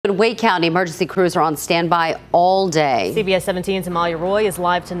In Wake County, emergency crews are on standby all day. CBS 17's Amalia Roy is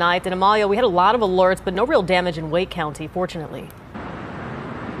live tonight. And Amalia, we had a lot of alerts, but no real damage in Wake County, fortunately.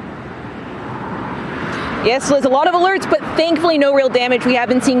 Yes, Liz, a lot of alerts, but thankfully no real damage. We have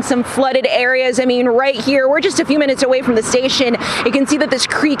been seeing some flooded areas. I mean, right here, we're just a few minutes away from the station. You can see that this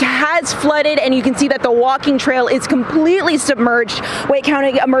creek has flooded, and you can see that the walking trail is completely submerged. Wake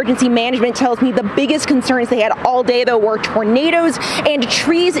County Emergency Management tells me the biggest concerns they had all day, though, were tornadoes and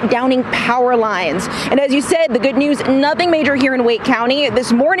trees downing power lines. And as you said, the good news, nothing major here in Wake County.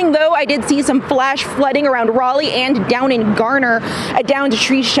 This morning, though, I did see some flash flooding around Raleigh and down in Garner. A downed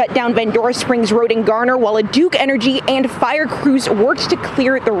tree shut down Vendora Springs Road in Garner, while a Duke Energy and fire crews worked to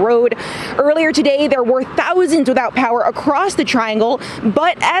clear the road. Earlier today, there were thousands without power across the triangle,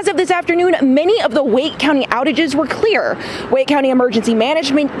 but as of this afternoon, many of the Wake County outages were clear. Wake County Emergency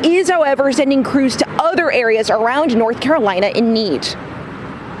Management is, however, sending crews to other areas around North Carolina in need.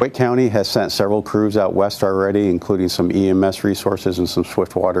 Wake County has sent several crews out west already, including some EMS resources and some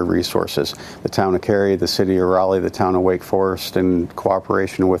swift water resources. The town of Cary, the city of Raleigh, the town of Wake Forest, in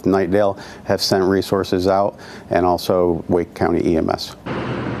cooperation with Knightdale, have sent resources out, and also Wake County EMS.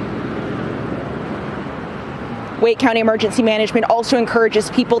 Wake County Emergency Management also encourages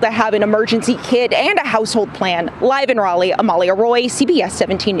people to have an emergency kit and a household plan. Live in Raleigh, Amalia Roy, CBS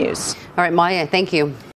 17 News. All right, Maya, thank you.